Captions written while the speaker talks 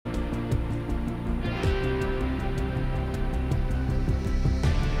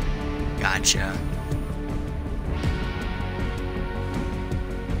Gotcha.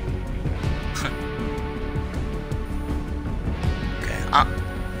 Okay,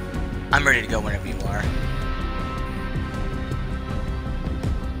 I'm ready to go whenever you are.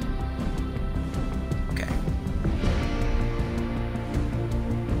 Okay.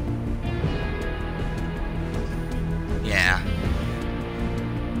 Yeah.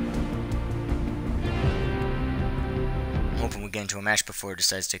 I'm hoping we get into a match before it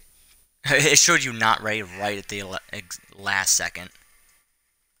decides to... It showed you not ready right at the last second.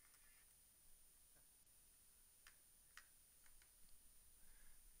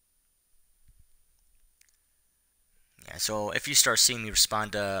 Yeah, so if you start seeing me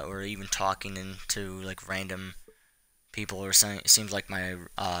respond to, or even talking into, like, random people, or something, it seems like my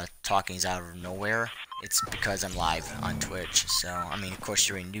talking is out of nowhere, it's because I'm live on Twitch. So, I mean, of course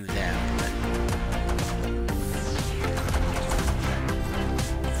you already knew that, but...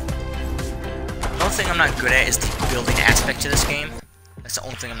 The only thing I'm not good at is the building aspect to this game. That's the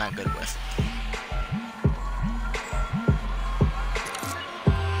only thing I'm not good with.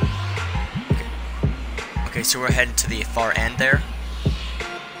 Okay, so we're heading to the far end there.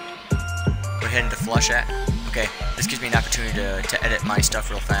 We're heading to flush at. Okay, this gives me an opportunity to edit my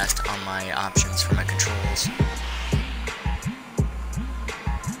stuff real fast on my options for my controls.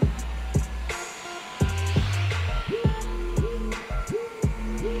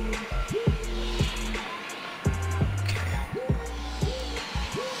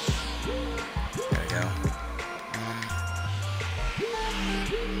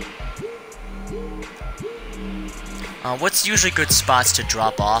 What's usually good spots to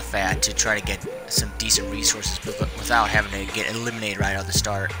drop off at to try to get some decent resources without having to get eliminated right out of the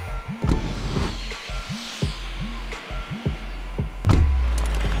start?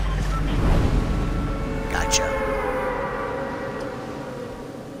 Gotcha.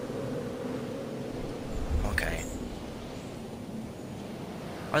 Okay.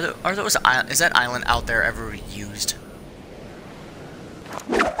 Are those is that island out there ever used?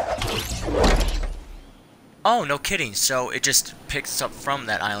 Oh, no kidding. So it just picks up from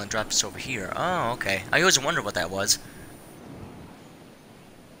that island, drops over here. Oh, okay. I always wondered what that was.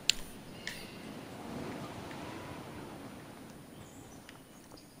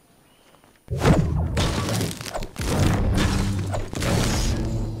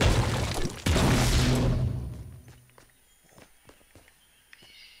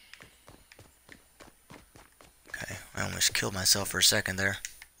 Okay, I almost killed myself for a second there.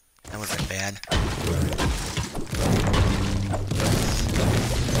 That would have been bad.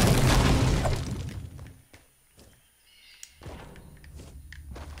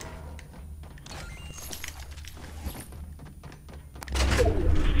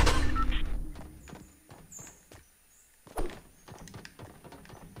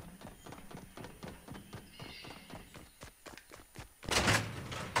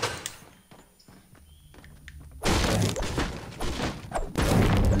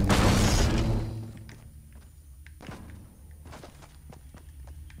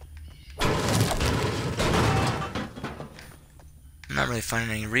 I'm not really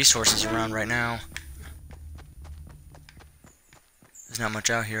finding any resources around right now. There's not much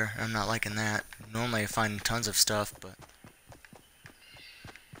out here. I'm not liking that. Normally I find tons of stuff, but...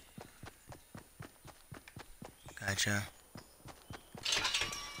 Gotcha.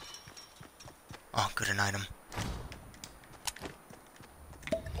 Oh, good, an item.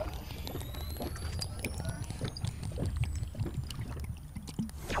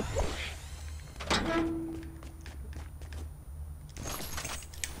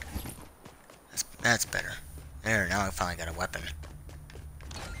 That's better. There, now I finally got a weapon.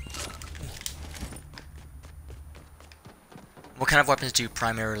 What kind of weapons do you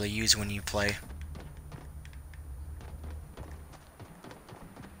primarily use when you play?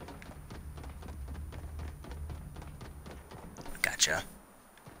 Gotcha.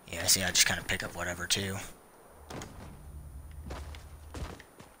 Yeah, see, I just kind of pick up whatever, too.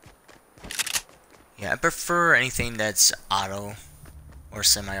 Yeah, I prefer anything that's auto, or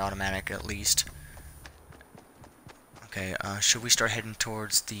semi-automatic at least. Okay, should we start heading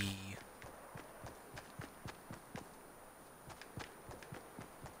towards the...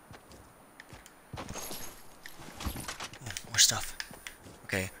 Oh, more stuff.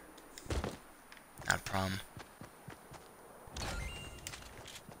 Okay. Not a problem.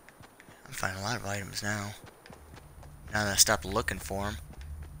 I'm finding a lot of items now. Now that I stopped looking for them.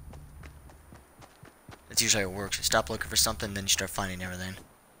 That's usually how it works. You stop looking for something, then you start finding everything.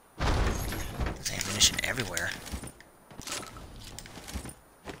 There's ammunition everywhere.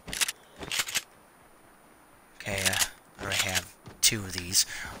 Okay, I already have 2 of these.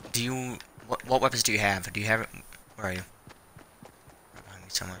 Do you... What weapons do you have? Do you have it... Where are you? Behind me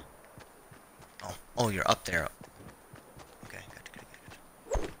somewhere. Oh. Oh, you're up there. Okay, good.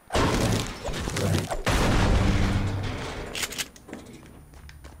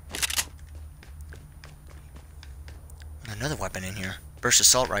 Another weapon in here. Burst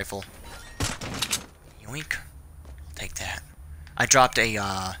assault rifle. Yoink. I'll take that. I dropped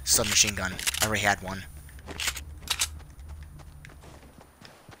a submachine gun. I already had one.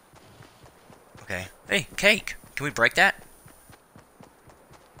 Okay. Hey, cake! Can we break that?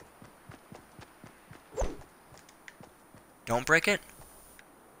 Don't break it?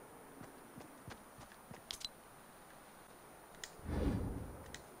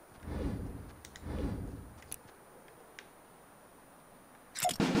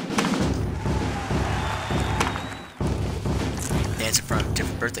 Dance in front of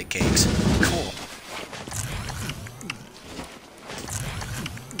different birthday cakes. Cool.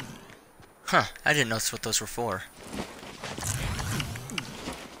 Huh, I didn't notice what those were for.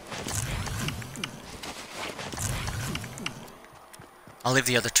 I'll leave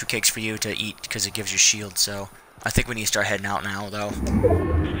the other 2 cakes for you to eat because it gives you shield, so I think we need to start heading out now, though.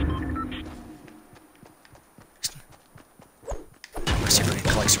 Let's see if we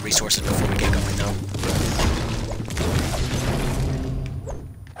can collect some resources before we get going, though.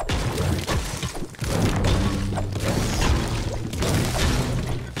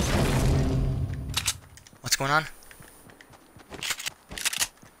 What's going on?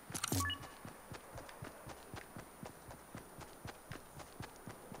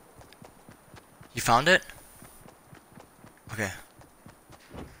 You found it? Okay.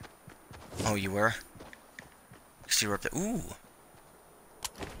 Oh, you were? So you were up there. Ooh.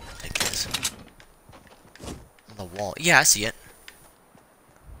 Take this. On the wall. Yeah, I see it.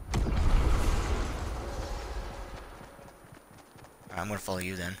 Alright, I'm gonna follow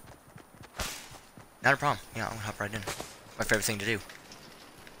you then. Not a problem. Yeah, I'm gonna hop right in. My favorite thing to do.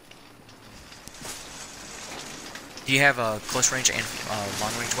 Do you have close range and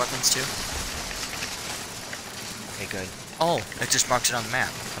long range weapons too? Okay, good. Oh, it just marks it on the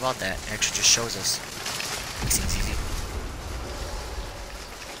map. How about that? It actually just shows us. Makes things easy.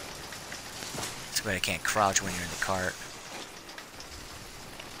 It's good I can't crouch when you're in the cart.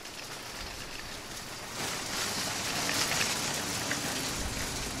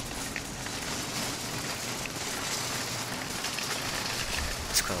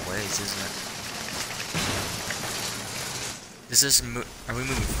 It's quite a ways, isn't it? Is this are we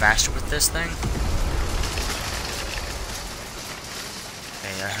moving faster with this thing?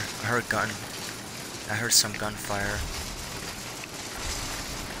 Okay, I heard gun. I heard some gunfire.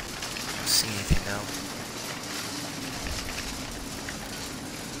 Don't see anything though.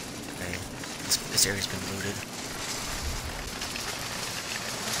 Okay, this area's been looted.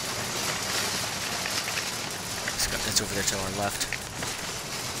 It's over there to our left.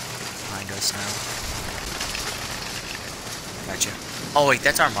 Behind us now. Gotcha. Oh wait,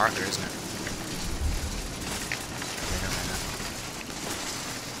 that's our marker, isn't it? Okay, no.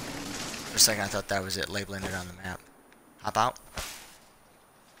 For a second I thought that was it, labeling it on the map. Hop out. Oh,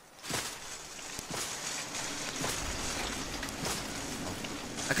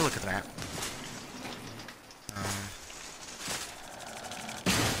 I can look at the map.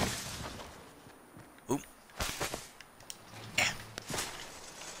 Oop. Yeah.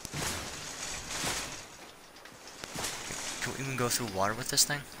 Can we even go through water with this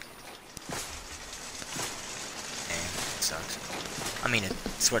thing? Dang, it sucks. I mean,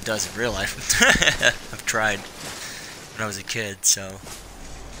 it's what it does in real life. I've tried when I was a kid, so...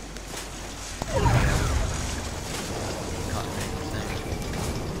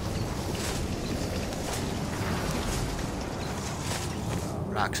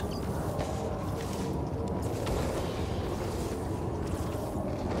 Rocks.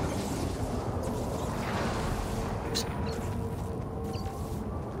 Oops.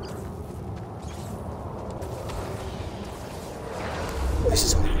 This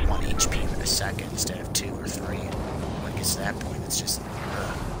is only 1 HP per second instead of 2 or 3. When it gets to that point, it's just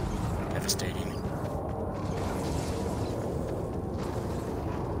devastating.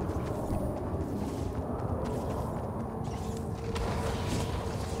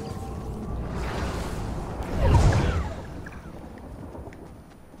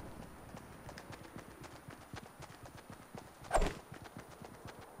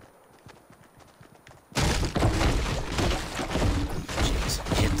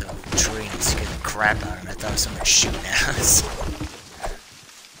 Crap out of him. I thought it was someone shooting at us.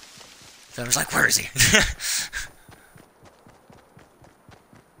 So I was like, where is he?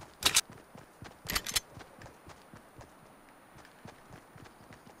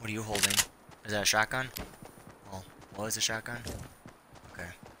 are you holding? Is that a shotgun? Well, what is a shotgun? Okay.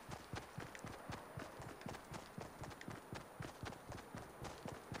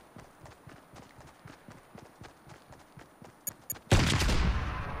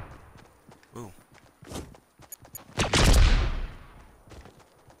 Ooh.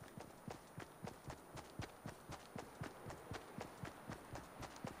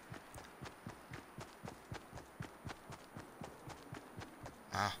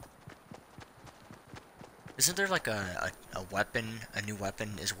 Ah. Isn't there like a weapon, a new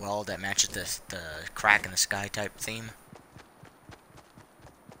weapon as well that matches the crack in the sky type theme?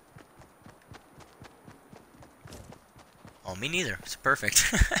 Oh, me neither. It's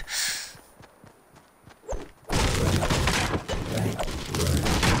perfect.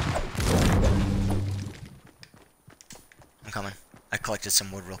 I'm coming. I collected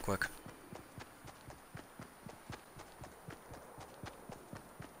some wood real quick.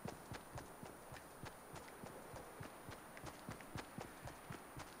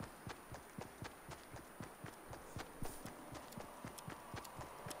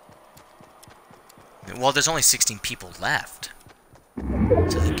 Well, there's only 16 people left.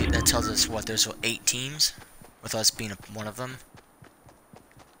 So that tells us what, there's 8 teams? With us being one of them?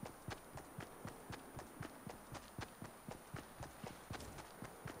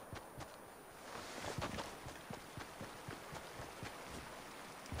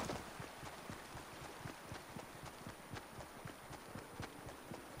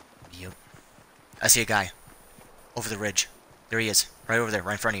 Yep. I see a guy. Over the ridge. There he is. Right over there.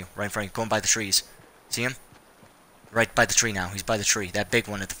 Right in front of you. Right in front of you. Going by the trees. See him? Right by the tree now. He's by the tree. That big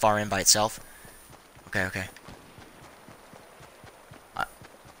one at the far end by itself. Okay, okay. I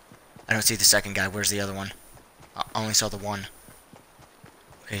don't see the second guy. Where's the other one? I only saw the one.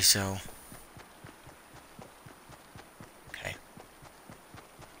 Okay, so... Okay.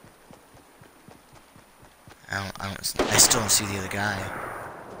 I still don't see the other guy.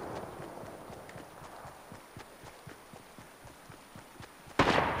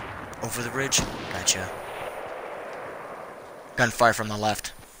 Over the ridge? Gotcha. Gunfire from the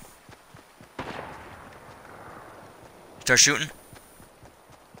left. Start shooting.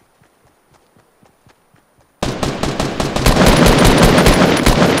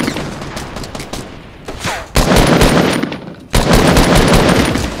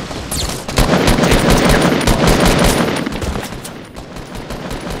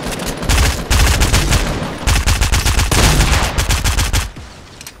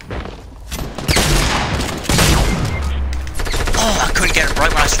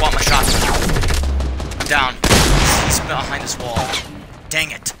 Down. He's behind this wall.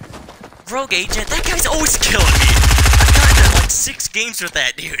 Dang it. Rogue agent, that guy's always killing me. I've gotten like 6 games with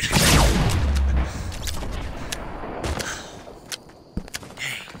that dude.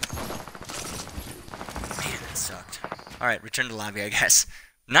 Dang. Man, that sucked. Alright, return to the lobby, I guess.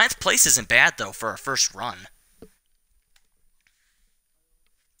 9th place isn't bad, though, for our first run.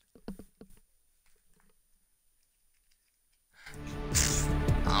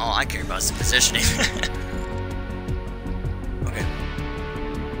 All I care about is the positioning. Okay.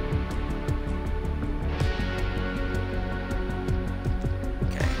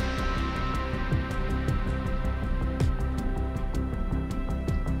 Okay.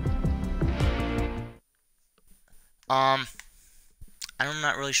 I'm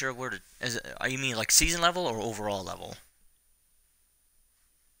not really sure where to... you mean like season level or overall level?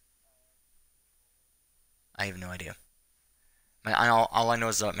 I have no idea. All I know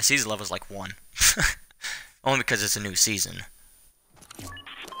is my season level is like 1. Only because it's a new season. Is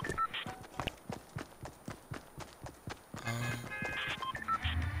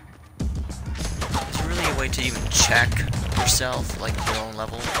there really a way to even check yourself, like your own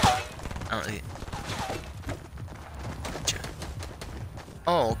level? I don't really...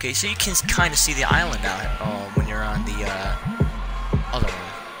 Oh, okay, so you can kind of see the island out when you're on the other one.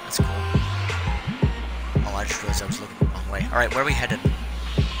 That's cool. Oh, I just realized I was looking the wrong way. Alright, where are we headed?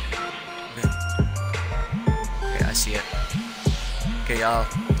 Okay. Okay, I see it. Okay,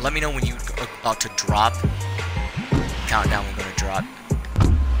 let me know when you're about to drop. Countdown, we're gonna drop.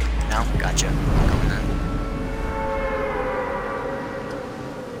 Now? Gotcha. I'm coming then.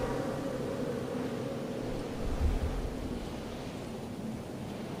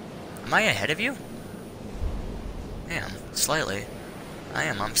 Am I ahead of you? Yeah, slightly.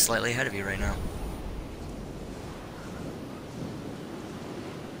 I'm slightly ahead of you right now.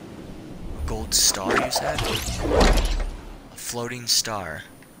 A gold star, you said? A floating star.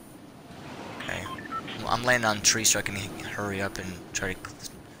 Okay. Well, I'm landing on a tree so I can hurry up and try to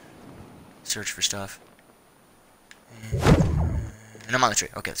search for stuff. And I'm on the tree.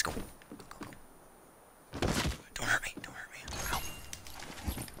 Okay, let's go. Don't hurt me. Don't hurt me. Ow.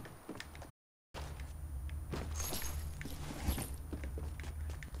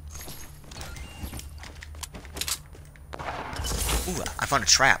 Ooh, I found a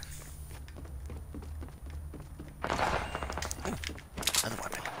trap. Ooh, another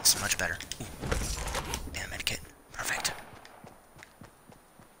weapon. This is much better. Ooh. And a medkit. Perfect.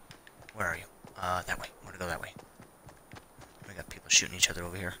 Where are you? That way. I want to go that way. We got people shooting each other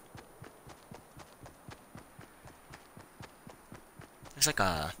over here. There's like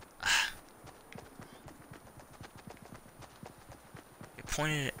a... It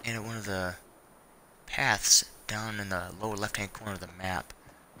pointed in one of the paths down in the lower left-hand corner of the map.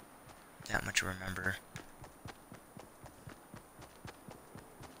 That much I remember.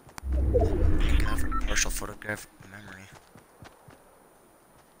 Thank God for partial photographic memory.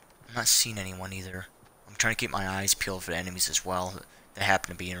 I'm not seeing anyone either. I'm trying to keep my eyes peeled for enemies as well that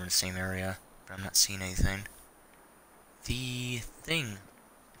happen to be in the same area, but I'm not seeing anything. The thing.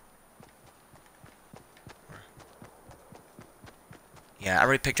 Yeah, I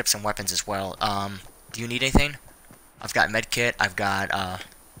already picked up some weapons as well. Do you need anything? I've got medkit. I've got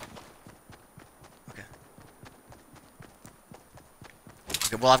Okay.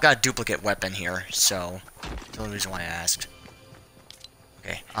 Okay. Well, I've got a duplicate weapon here, so that's the only reason why I asked.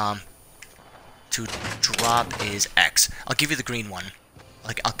 Okay. To drop is X. I'll give you the green one.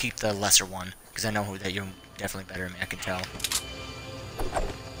 Like, I'll keep the lesser one because I know that you're definitely better than me. I can tell.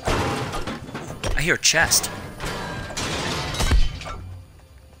 Ooh, I hear a chest.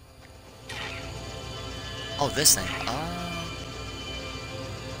 Oh, this thing.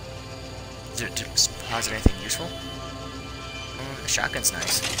 Does it deposit anything useful? The shotgun's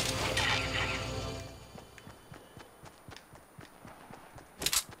nice.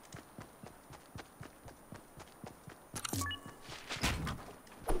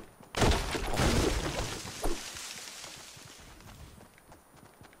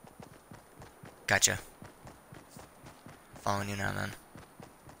 Gotcha. Following you now then.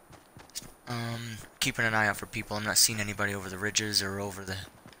 Keeping an eye out for people. I'm not seeing anybody over the ridges or over the...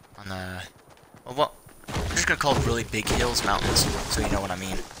 on the... Well, I'm just gonna call it really big hills, mountains, so you know what I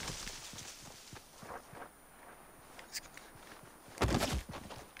mean.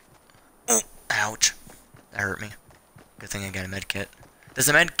 Ouch. That hurt me. Good thing I got a med kit. Does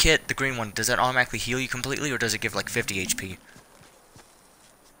the med kit, the green one, does that automatically heal you completely, or does it give like 50 HP?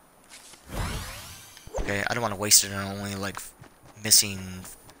 Okay, I don't want to waste it on only like missing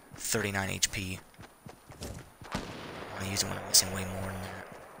 39 HP. I want to use it when I'm missing way more than that.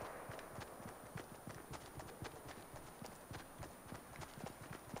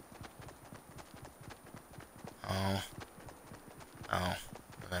 Oh. Well,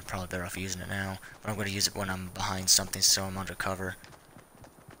 I'm probably better off using it now. But I'm going to use it when I'm behind something so I'm under cover.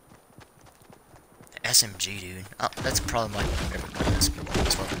 The SMG, dude. Oh, that's probably my favorite gun in this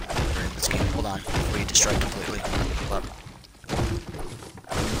game. Hold on, before you destroy it completely. Hold up.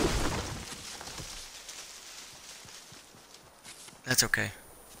 That's okay.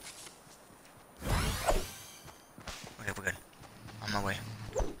 Okay, we're good. On my way.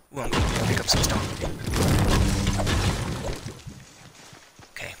 Ooh, I'm going to pick up some stone.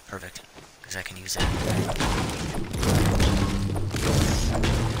 Okay, perfect. Because I can use that.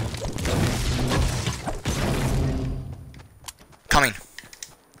 Coming!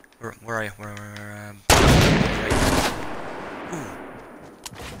 Where are you? Where Ooh.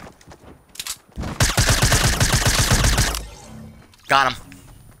 Got him.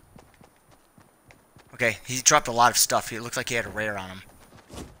 Okay, he dropped a lot of stuff. It looks like he had a rare on him.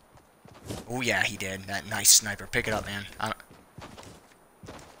 Oh yeah, he did. That nice sniper. Pick it up, man.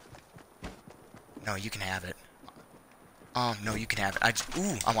 No, you can have it. No, you can have it.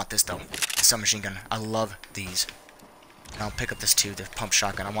 Ooh, I want this, though. The submachine gun. I love these. And I'll pick up this, too, the pump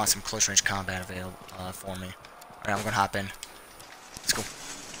shotgun. I want some close-range combat available for me. Alright, I'm gonna hop in. Let's go.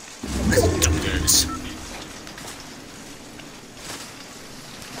 Let's do this.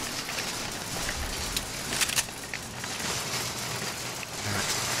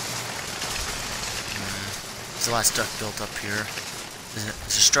 There's a lot of stuff built up here. There's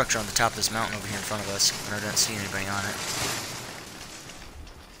a structure on the top of this mountain over here in front of us, but I don't see anybody on it.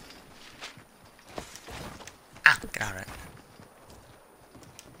 Ah! Get out of it.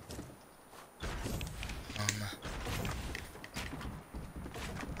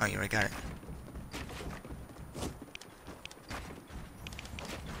 Oh, you already got it.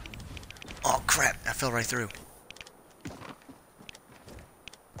 Oh, crap! I fell right through.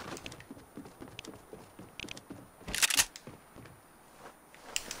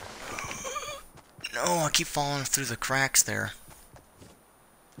 No, I keep falling through the cracks there.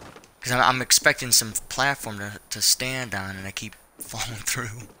 Because I'm expecting some platform to stand on, and I keep falling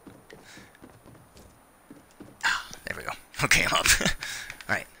through. Ah, there we go. Okay, I'm up.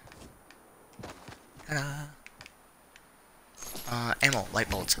 Alright. Ta-da! Ammo, light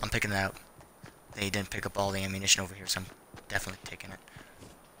bolts. I'm picking that out. They didn't pick up all the ammunition over here, so I'm definitely taking it.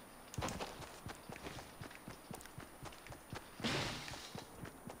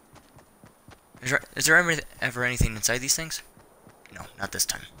 Is there ever anything inside these things? No, not this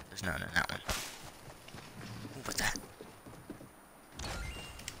time. There's none in that one. Ooh, what's that?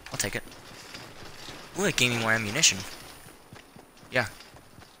 I'll take it. Ooh, it gave me more ammunition. Yeah.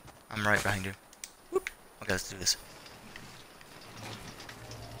 I'm right behind you. Whoop. Okay, let's do this.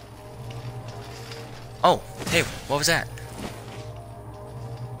 Oh, hey, what was that?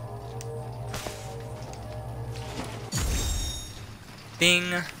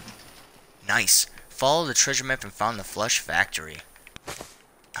 Bing. Nice. Follow the treasure map and found the Flush Factory.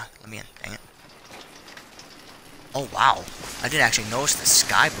 Ah, let me in. Dang it. Oh, wow. I didn't actually notice the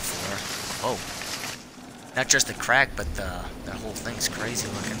sky before. Oh. Not just the crack, but the whole thing's crazy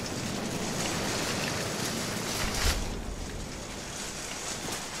looking.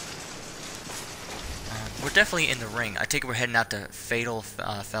 We're definitely in the ring. I take it we're heading out to Fatal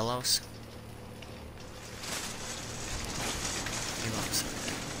Fellows.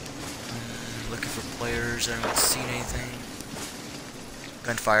 Looking for players. I don't see anything.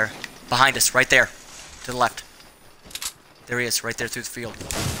 Gunfire. Behind us, right there. To the left. There he is, right there through the field.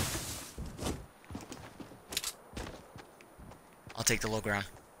 I'll take the low ground.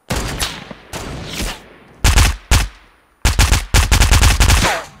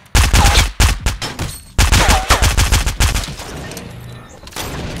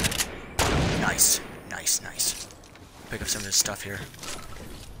 Nice. Nice, nice. Pick up some of this stuff here.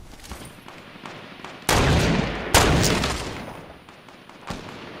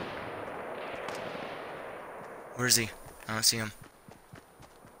 Where is he? I don't see him.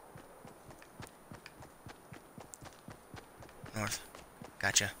 North.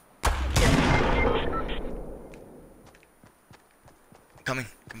 Gotcha. Coming.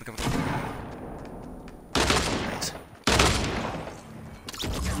 Coming. Nice.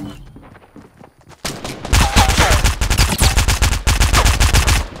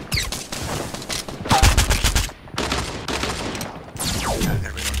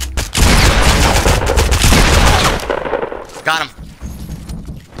 Got him.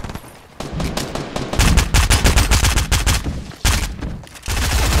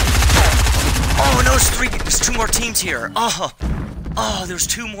 Oh no, there's two more teams here. Oh, there's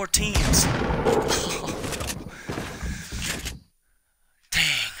two more teams. Oh, no.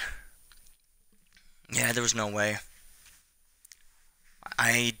 Dang. Yeah, there was no way.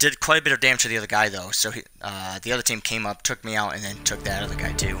 I did quite a bit of damage to the other guy though, so the other team came up, took me out, and then took that other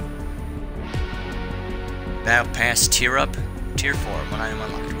guy too. Battle Pass tier up, tier 4, when I am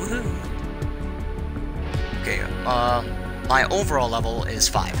unlocked. Woohoo! Okay, my overall level is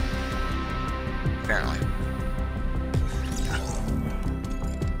 5. Apparently.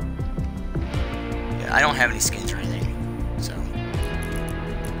 Yeah, I don't have any skins or anything, so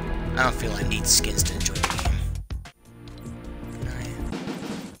I don't feel I need skins to enjoy the game.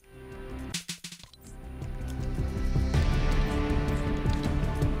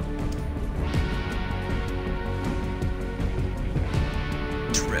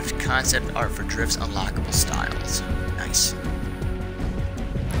 Concept art for Drift's unlockable styles. Nice.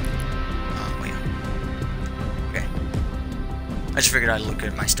 Oh, wait. Okay. I just figured I'd look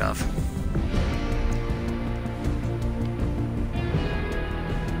good at my stuff.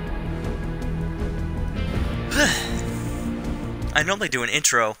 I normally do an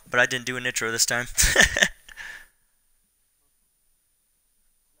intro, but I didn't do an intro this time.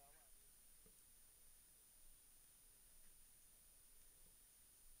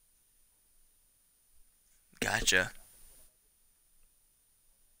 Gotcha.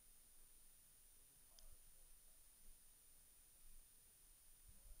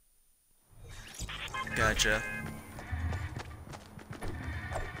 Gotcha.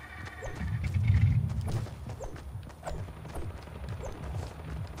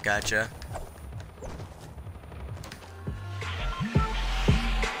 Gotcha.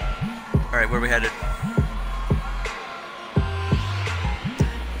 Alright, where are we headed?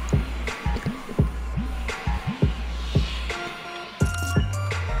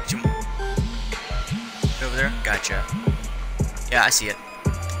 Over there? Gotcha. Yeah, I see it.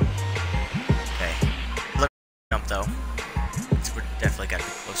 Okay. Look, jump though. We're definitely gotta be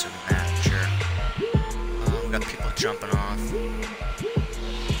closer than that, I'm sure. We got people jumping off.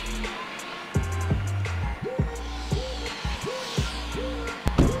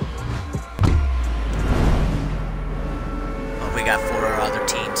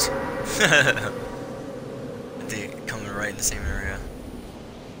 They coming right in the same area.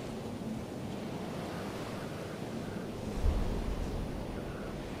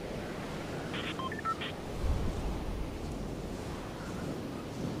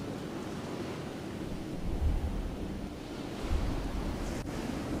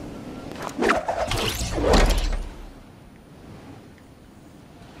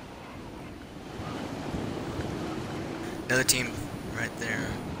 Another team right there.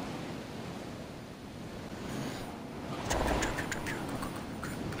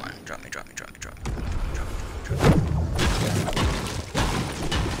 Come on, drop me.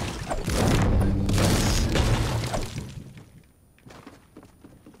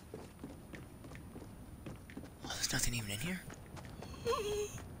 Oh, there's nothing even in here?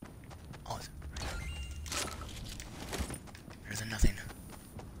 Oh, there's nothing.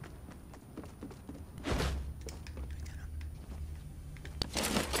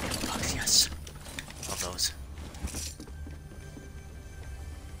 Yes. Love those.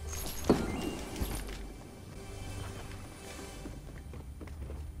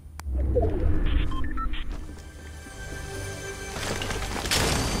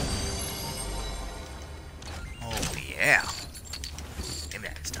 Oh yeah. Give me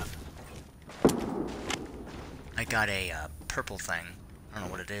that stuff. I got a purple thing. I don't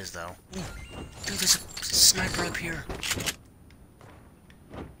know what it is though. Ooh. Dude, there's a sniper up here.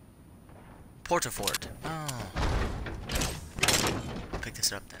 Portafort. Oh. Pick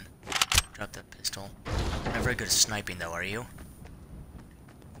this up then. Drop that pistol. You're not very good at sniping though, are you?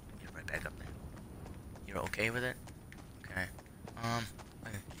 You're right back up there. You're okay with it? Okay. I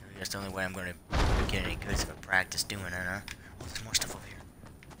guess the only way I'm gonna get any good is if I practice doing it, huh? Oh, there's more stuff over here.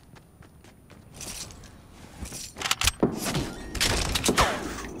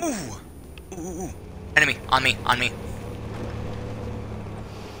 Ooh! Ooh! Enemy! On me! I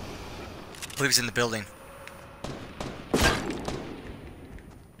believe he's in the building.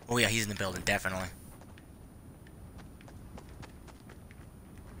 Oh yeah, he's in the building, definitely.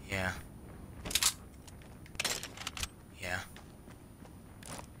 Yeah.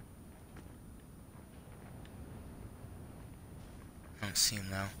 I don't see him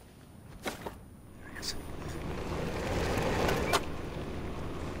now. There he is.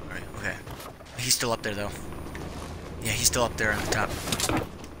 Alright, okay. He's still up there though. Yeah, he's still up there on the top.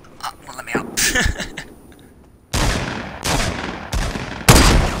 Well, let me out.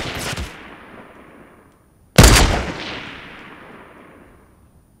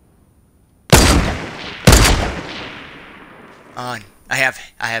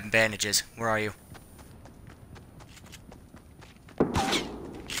 I have bandages. Where are you?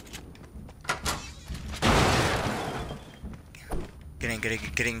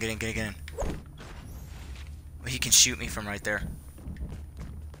 Get in. Well, he can shoot me from right there.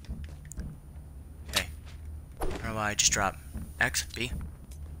 Okay. How do I just drop? X, B.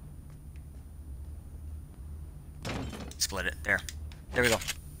 Split it. There we go. I'm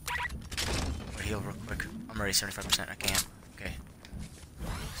gonna heal real quick. I'm already 75%. I can't. Okay.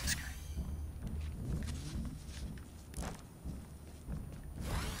 Who's this guy?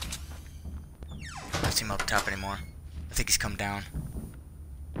 I don't see him up top anymore. I think he's come down.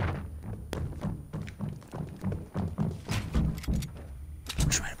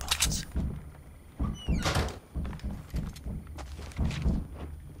 He's right above us.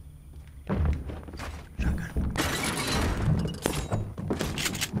 Shotgun.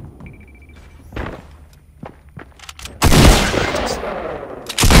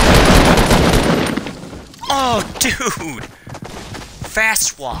 Oh, dude! Fast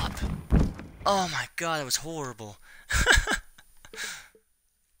swap. Oh my god, that was horrible.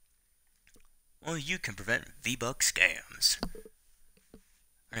 Only you can prevent V-Buck scams.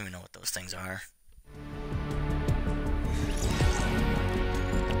 I don't even know what those things are.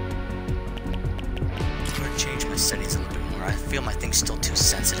 I'm gonna change my settings a little bit more. I feel my thing's still too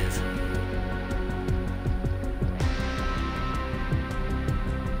sensitive.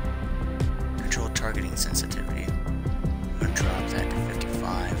 Control targeting sensitivity. I'm gonna drop that to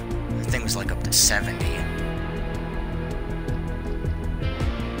 55. The thing was like up to 70.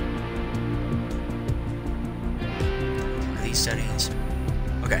 These settings.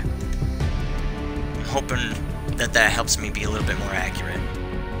 Okay. I'm hoping that helps me be a little bit more accurate.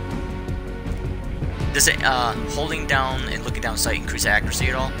 Does it, holding down and looking down sight increase accuracy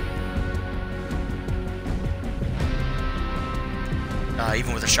at all?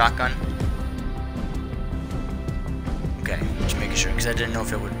 Even with a shotgun? Okay, just making sure, because I didn't know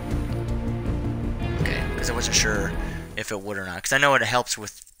if it would... Okay, because I wasn't sure if it would or not. Because I know it helps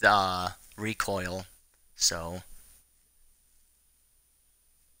with, recoil, so...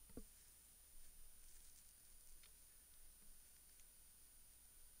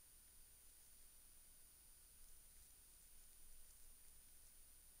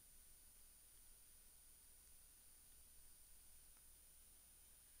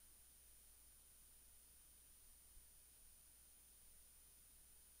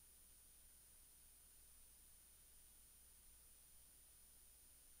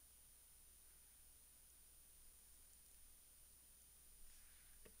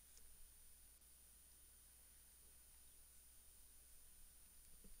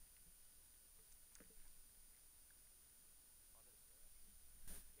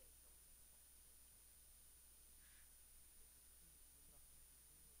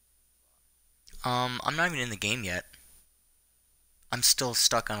 I'm not even in the game yet. I'm still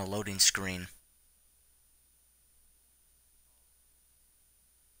stuck on a loading screen.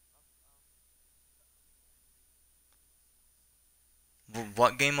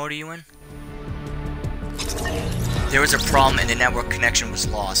 What game mode are you in? There was a problem and the network connection was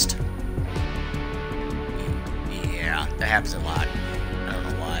lost. Yeah, that happens a lot. I don't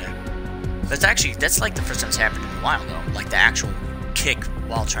know why. That's like the first time it's happened in a while though. Like the actual kick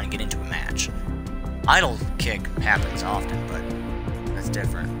while trying to get into a match. Idle kick happens often, but that's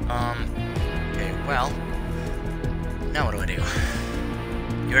different. Okay, well, now what do I do?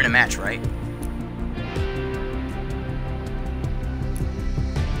 You're in a match, right?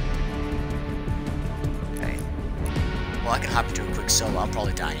 Okay. Well, I can hop into a quick solo. I'll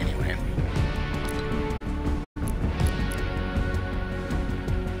probably die anyway.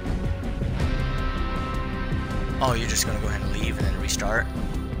 Oh, you're just gonna go ahead and leave and then restart?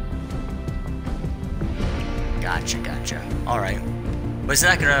 Gotcha. Alright. But is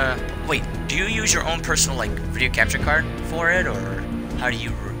that gonna... Wait, do you use your own personal, like, video capture card for it, or how do you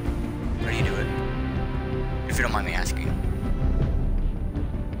do it? If you don't mind me asking.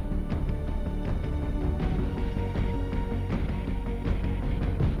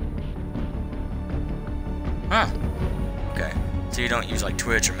 Huh. Okay. So you don't use, like,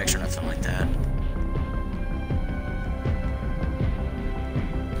 Twitch or Mixer or nothing like that?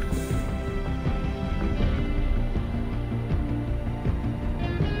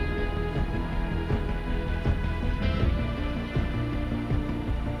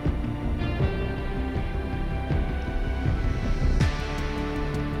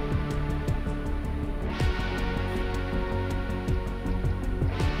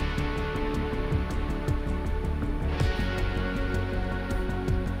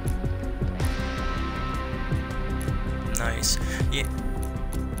 Nice. Yeah.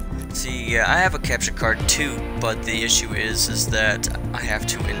 See, yeah, I have a capture card too, but the issue is that I have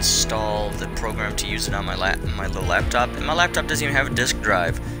to install the program to use it on my little laptop, and my laptop doesn't even have a disk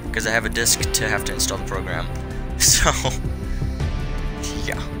drive because I have a disk to have to install the program. So,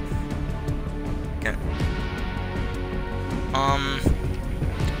 yeah. Okay.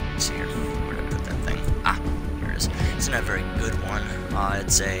 Let's see here. Where did I put that thing? Ah, here it is. It's not a very good one.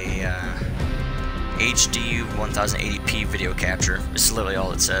 It's a HD 1080p video capture. It's literally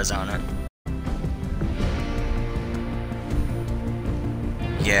all it says on it.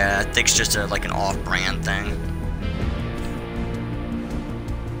 Yeah, I think it's just like an off-brand thing.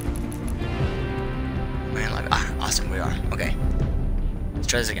 Man, like, awesome, we are. Okay. Let's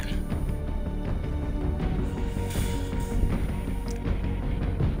try this again.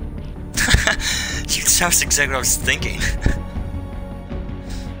 That's exactly what I was thinking.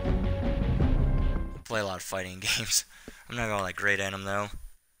 Play a lot of fighting games. I'm not all that great at them though.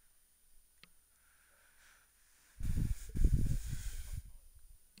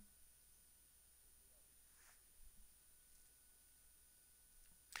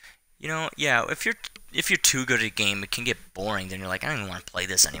 You know, yeah, if you're too good at a game, it can get boring. Then you're like, I don't even want to play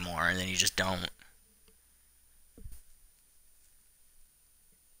this anymore, and then you just don't.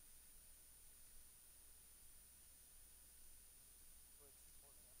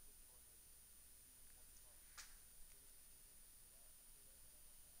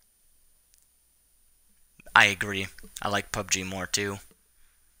 I agree. I like PUBG more too.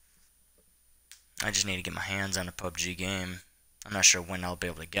 I just need to get my hands on a PUBG game. I'm not sure when I'll be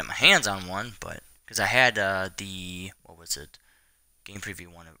able to get my hands on one, but because I had the what was it, game preview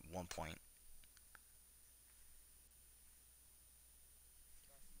one at one point.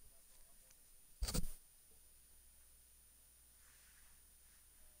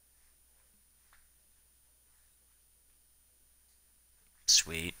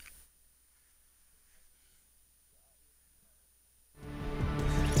 Sweet.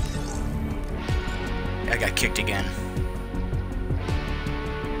 I got kicked again.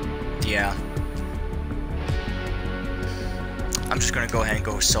 Yeah. I'm just gonna go ahead and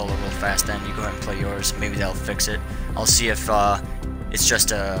go solo real fast then. You go ahead and play yours. Maybe that'll fix it. I'll see if it's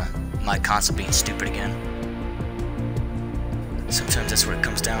just my console being stupid again. Sometimes that's what it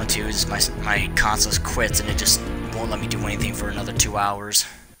comes down to, is my console quits and it just won't let me do anything for another 2 hours.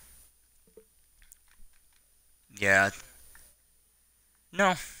 Yeah.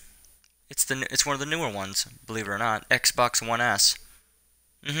 No. It's one of the newer ones, believe it or not. Xbox One S.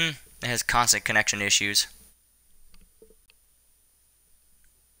 It has constant connection issues.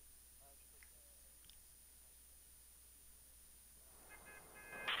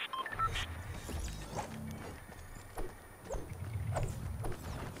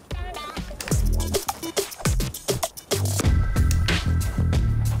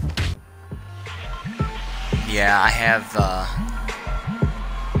 Yeah, I have,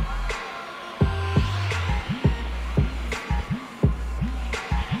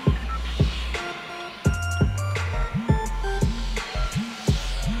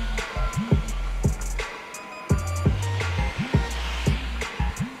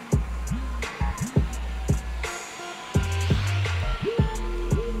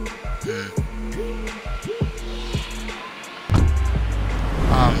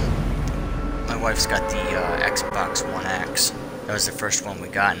 my wife's got the Xbox One X. That was the first one we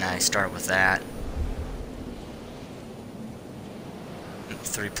got, and I started with that.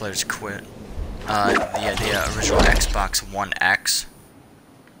 3 players quit. The original Xbox One X.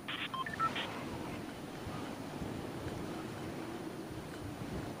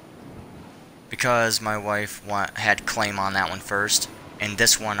 Because my wife had claim on that one first, and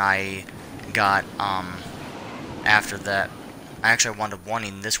this one I got after that. I actually wound up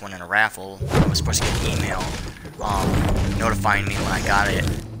wanting this one in a raffle. I was supposed to get an email notifying me when I got it.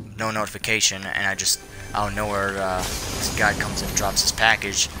 No notification, and I just, out of nowhere, this guy comes and drops his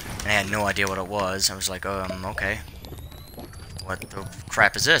package, and I had no idea what it was. I was like, okay. What the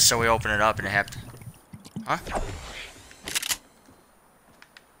crap is this? So we open it up, and it happened. Huh?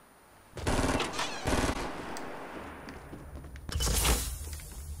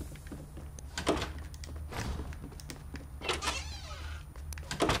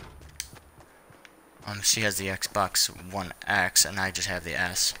 She has the Xbox One X, and I just have the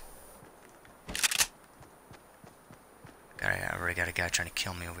S. I already got a guy trying to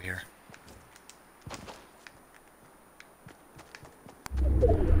kill me over here.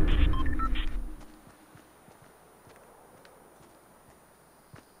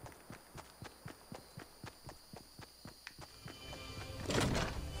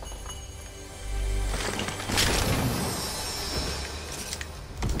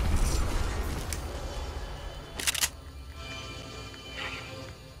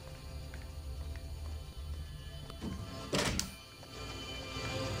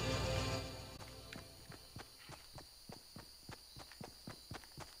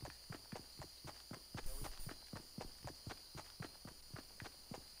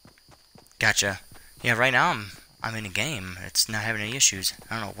 Gotcha. Yeah, right now I'm in a game. It's not having any issues.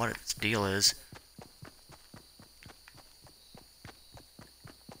 I don't know what its deal is.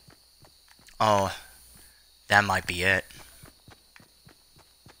 Oh, that might be it.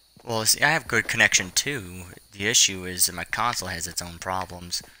 Well, see, I have good connection too. The issue is that my console has its own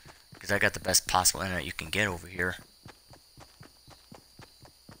problems. Because I got the best possible internet you can get over here.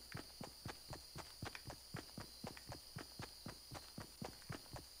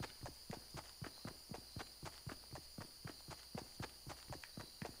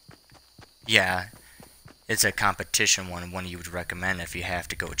 Yeah, it's a competition one you would recommend if you have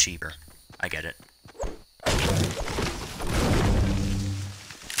to go cheaper. I get it.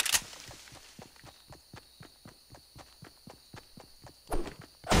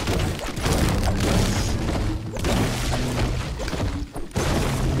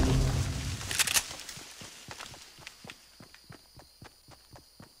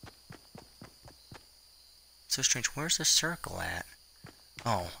 So strange, where's the circle at?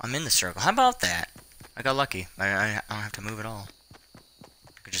 Oh, I'm in the circle. How about that? I got lucky. I don't have to move at all.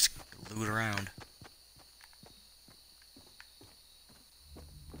 I could just loot around.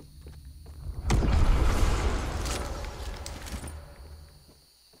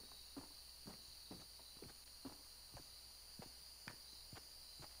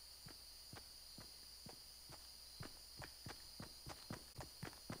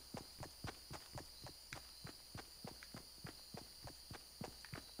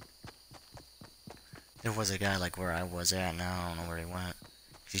 There was a guy like where I was at, now I don't know where he went.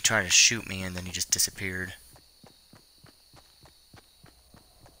 He tried to shoot me and then he just disappeared.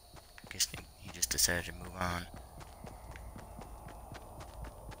 I guess he just decided to move on.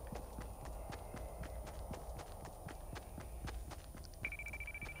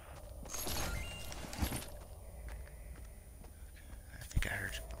 I think I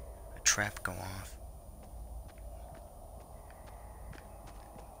heard a trap go off.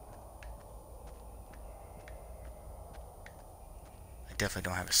 I definitely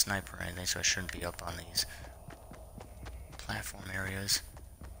don't have a sniper or anything, so I shouldn't be up on these platform areas.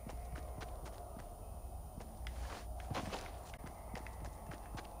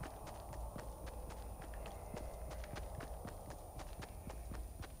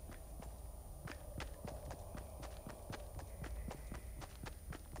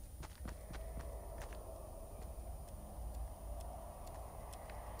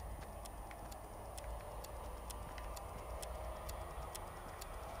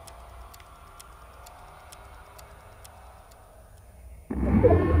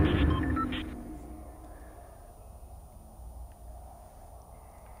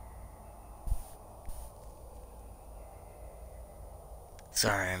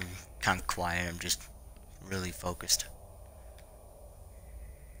 Sorry, I'm kind of quiet. I'm just really focused.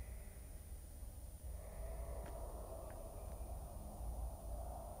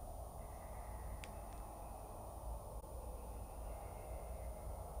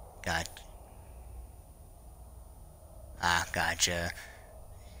 Gotcha.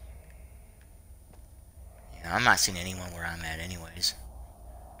 Yeah, I'm not seeing anyone where I'm at anyways.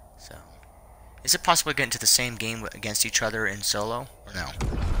 So, is it possible to get into the same game against each other in solo, or no?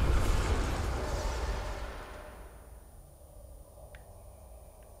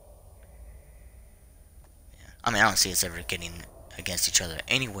 Yeah. I mean, I don't see us ever getting against each other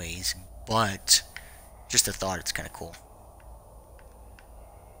anyways, but just the thought, it's kind of cool.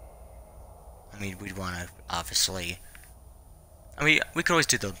 I mean, we'd want to, obviously... I mean, we could always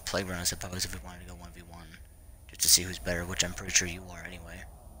do the playground, I suppose, if we wanted to go 1v1. Just to see who's better, which I'm pretty sure you are anyway.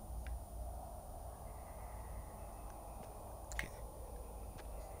 Okay.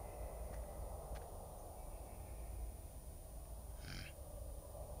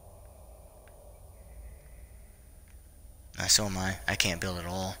 So am I. I can't build at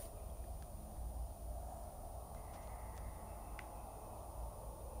all.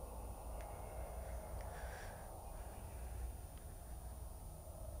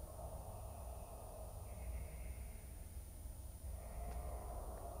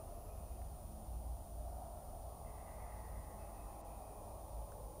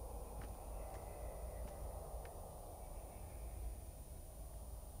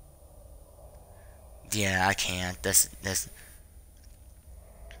 Yeah, I can't. That's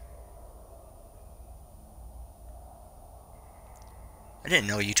I didn't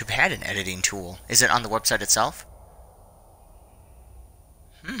know YouTube had an editing tool. Is it on the website itself?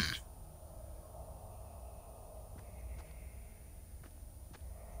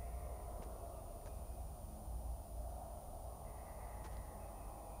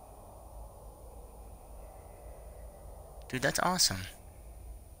 Dude, that's awesome.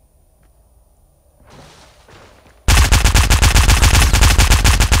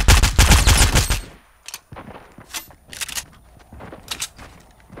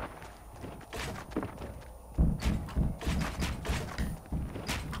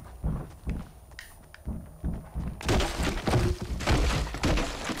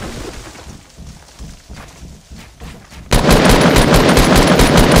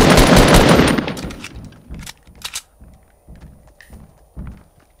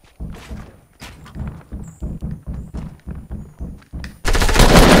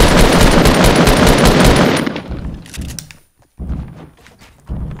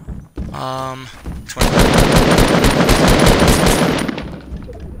 Um, 20.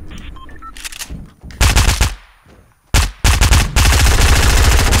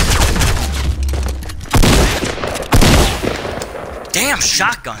 Damn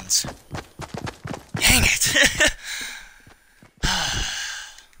shotguns! Dang it!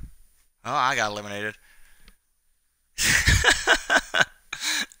 Oh, I got eliminated.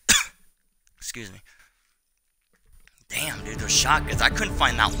 Excuse me. Damn, dude, those shotguns. I couldn't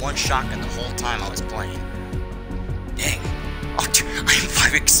find that one shotgun the whole time I was playing. Dang. Oh, dude, I'm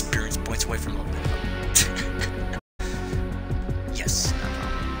 5 experience points away from a bit. Yes.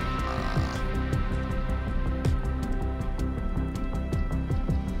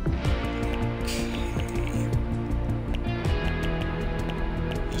 Okay.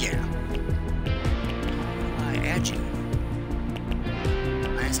 Yeah. I add you.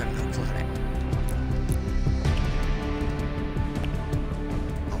 I just have no clue how to.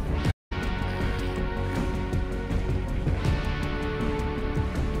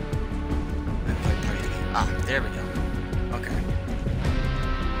 There we go. Okay.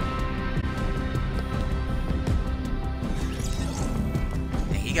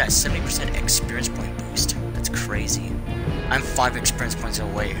 Yeah, he got a 70% experience point boost. That's crazy. I'm 5 experience points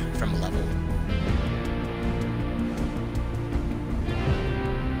away from a level.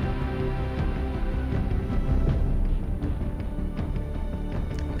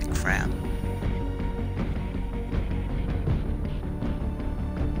 Holy crap.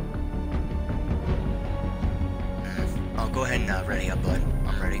 Go ahead and ready up, bud.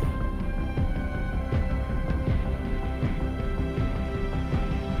 I'm ready.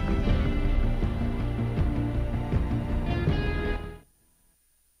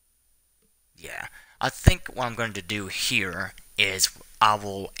 Yeah. I think what I'm going to do here is I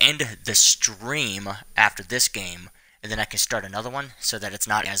will end the stream after this game, and then I can start another one so that it's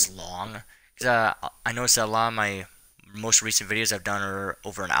not as long. Because I noticed that a lot of my most recent videos I've done are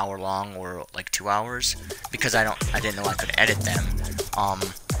over an hour long or like 2 hours because I didn't know I could edit them.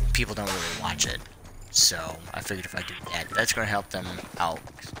 People don't really watch it. So I figured if I do that, that's going to help them out.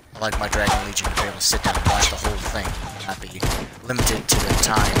 I like my Dragon Legion to be able to sit down and watch the whole thing, not be limited to the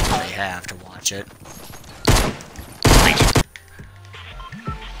time they have to watch it.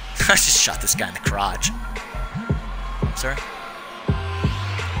 I just shot this guy in the crotch. I'm sorry?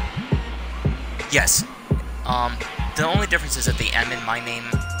 Yes. The only difference is that the M in my name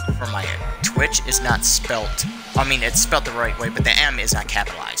for my Twitch is not spelt. I mean, it's spelt the right way, but the M is not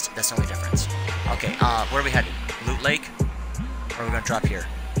capitalized. That's the only difference. Okay, where are we headed? Loot Lake? Or are we gonna drop here?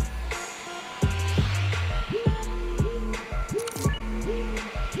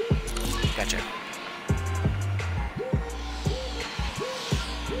 Gotcha.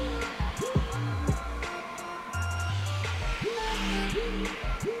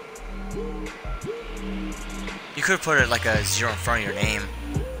 You could put it like a 0 in front of your name.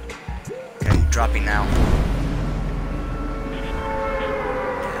 Okay, dropping now.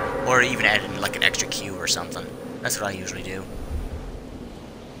 Yeah. Or even add in like an extra Q or something. That's what I usually do.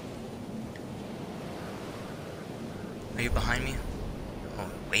 Are you behind me?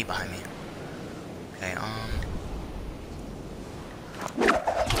 Oh, way behind me. Okay,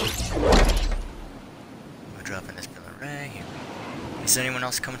 we're dropping this pillar right here. Is anyone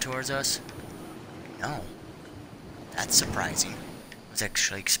else coming towards us? No. That's surprising. I was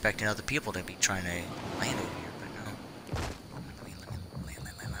actually expecting other people to be trying to land over here, but no.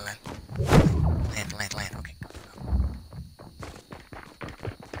 Land. Okay, go.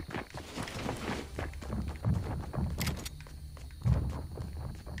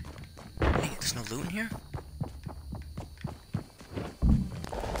 Hey, there's no loot in here?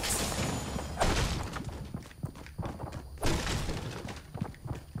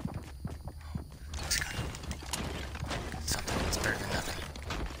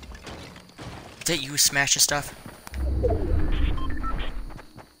 Is that you smashing stuff?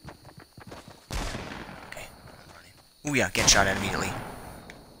 Okay, I'm running. Ooh yeah, get shot at immediately.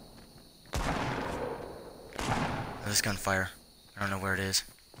 Oh, there's gunfire. I don't know where it is.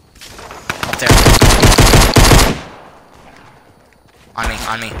 Up there.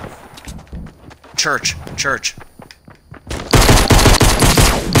 On me. Church. Out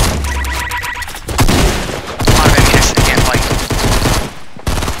of ammunition, I can't fight.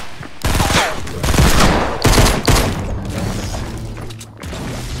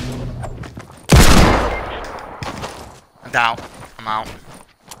 I'm out.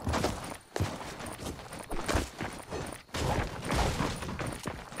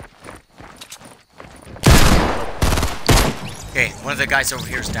 Okay, one of the guys over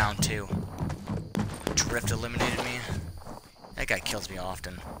here is down too. Drift eliminated me. That guy kills me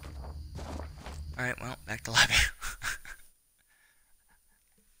often. Alright, well, back to lobby.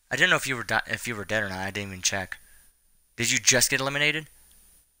 I didn't know if you were dead or not. I didn't even check. Did you just get eliminated?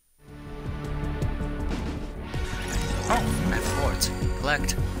 Oh, I have rewards.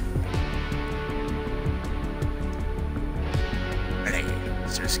 Collect. Ready.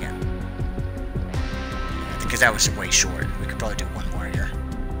 Let's do this again. Because that was way short. We could probably do one more here.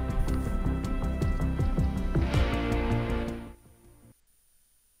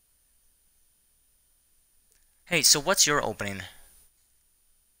 Hey, so what's your opening?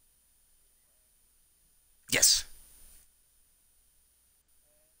 Yes.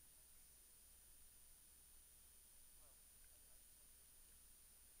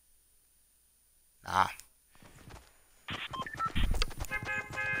 Ah.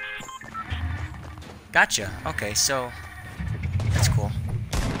 Gotcha. Okay, so that's cool.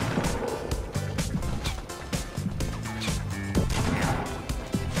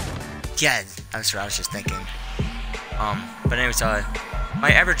 Yeah, that's what I was just thinking. But anyways,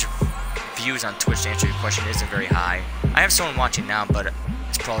 my average views on Twitch, to answer your question, isn't very high. I have someone watching now, but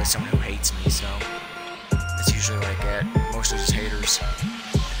it's probably someone who hates me, so that's usually what I get. Mostly just haters.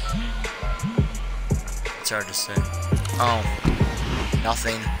 It's hard to say. Oh,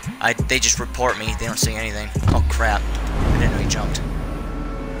 nothing. They just report me. They don't say anything. Oh crap! I didn't know he jumped.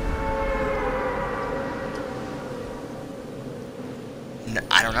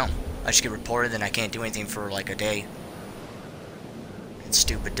 I don't know. I just get reported, and I can't do anything for like a day. It's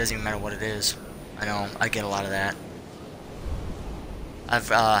stupid. Doesn't even matter what it is. I know. I get a lot of that.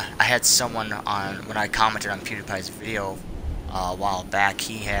 I had someone on when I commented on PewDiePie's video a while back.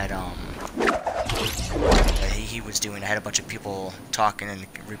 He had he was doing. I had a bunch of people talking and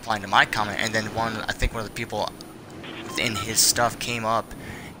replying to my comment, and then I think one of the people within his stuff came up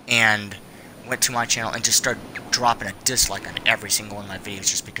and went to my channel and just started dropping a dislike on every single one of my videos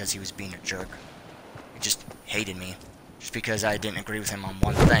just because he was being a jerk. He just hated me just because I didn't agree with him on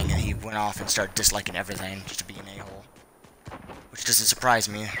one thing, and he went off and started disliking everything just to be an a-hole. Which doesn't surprise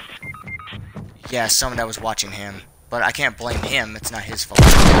me. Yeah, someone that was watching him. But I can't blame him. It's not his fault.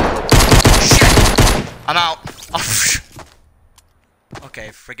 Shit! I'm out. Oh, okay,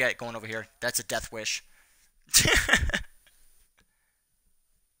 forget going over here. That's a death wish.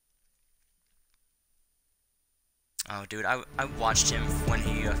 Oh, dude, I watched him when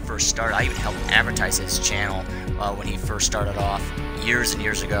he first started. I even helped advertise his channel when he first started off, years and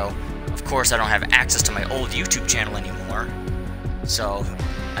years ago. Of course, I don't have access to my old YouTube channel anymore, so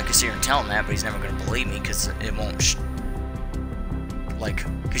I could sit here and tell him that, but he's never going to believe me, because it won't,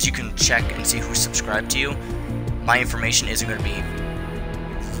 because you can check and see who's subscribed to you. My information isn't going to be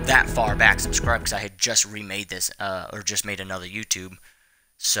that far back subscribed, because I had just remade this, or just made another YouTube,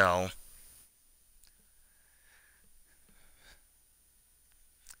 so...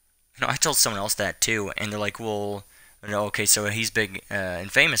 No, I told someone else that too, and they're like, well, okay, so he's big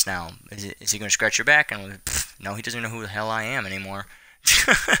and famous now. Is he going to scratch your back? And I'm like, no, he doesn't know who the hell I am anymore.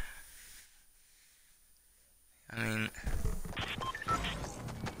 I mean...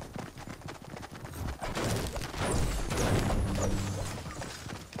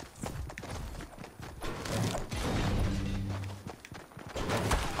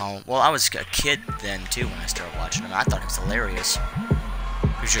 Oh, well, I was a kid then, too, when I started watching him. I thought it was hilarious.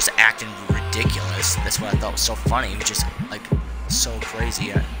 He was just acting ridiculous. That's what I thought was so funny. He was just, like, so crazy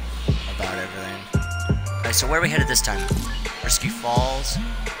about everything. Alright, so where are we headed this time? Risky Falls?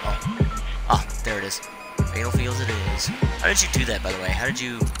 Oh, there it is. Fatal Fields it is. How did you do that, by the way? How did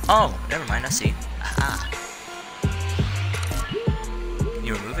you... Oh, never mind, I see. Aha. Can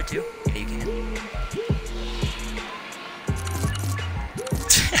you remove it, too? Yeah, you can.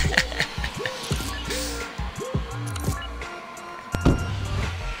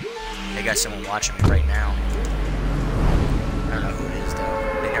 They got someone watching me right now. I don't know who it is,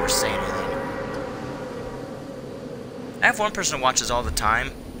 though. They never say anything. I have one person who watches all the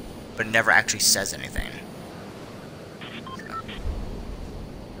time, but never actually says anything.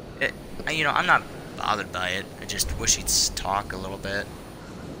 You know, I'm not bothered by it. I just wish he'd talk a little bit.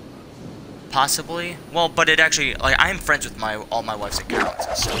 Possibly. Well, but it actually, like, I'm friends with all my wife's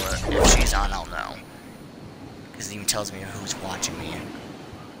accounts, so if she's on, I'll know. Because it even tells me who's watching me.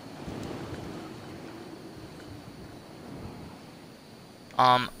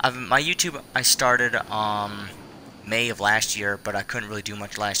 My YouTube, I started, May of last year, but I couldn't really do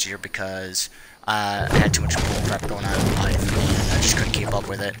much last year because I had too much crap going on in life, and I just couldn't keep up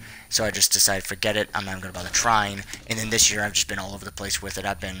with it. So I just decided, forget it, I'm not going to bother trying. And then this year, I've just been all over the place with it.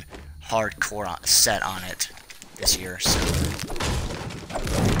 I've been hardcore set on it this year, so...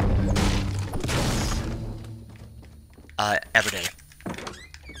 every day.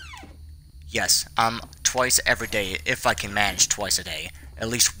 Yes, twice every day, if I can manage twice a day. At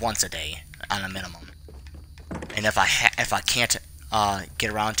least once a day, on a minimum. And if I can't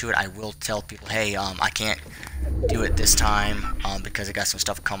get around to it, I will tell people, hey, I can't do it this time because I got some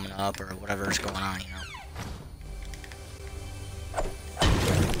stuff coming up or whatever's going on, you know.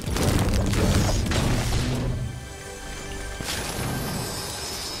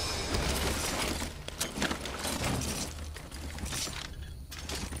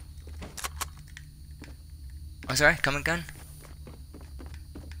 Oh, sorry, come again?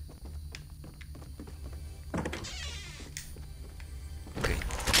 Okay.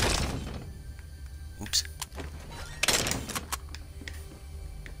 Oops.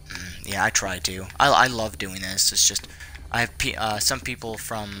 Yeah, I try to. I love doing this. It's just I have some people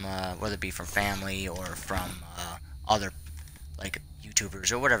from whether it be from family or from other like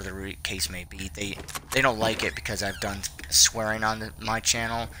YouTubers or whatever the case may be. They don't like it because I've done swearing on my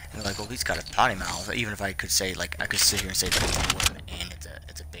channel, and they're like, well, he's got a potty mouth. Even if I could say, like, I could sit here and say the word, and it's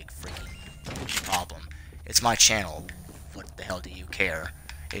a big freaking problem. It's my channel. What the hell do you care?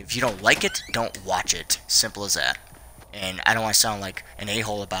 If you don't like it, don't watch it. Simple as that. And I don't want to sound like an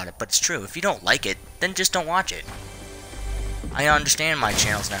a-hole about it, but it's true. If you don't like it, then just don't watch it. I understand my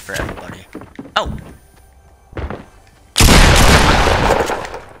channel's not for everybody. Oh!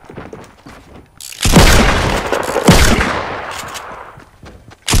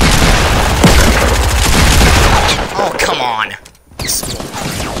 Oh, come on!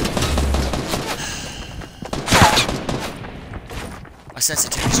 My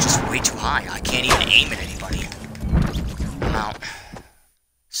sensitivity is just way too high. I can't even aim at anybody. I'm out.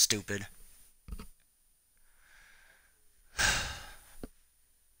 Stupid.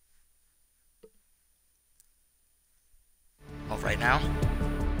 Oh, right now?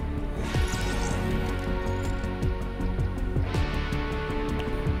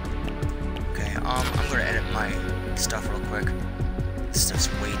 Okay, I'm gonna edit my stuff real quick. This stuff's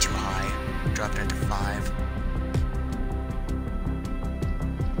way too high. Dropping it to 5.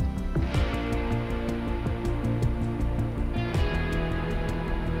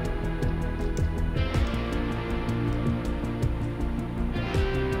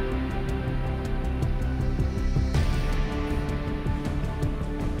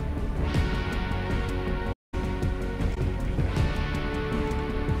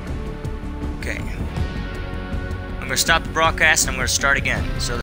 going to stop the broadcast and I'm going to start again. So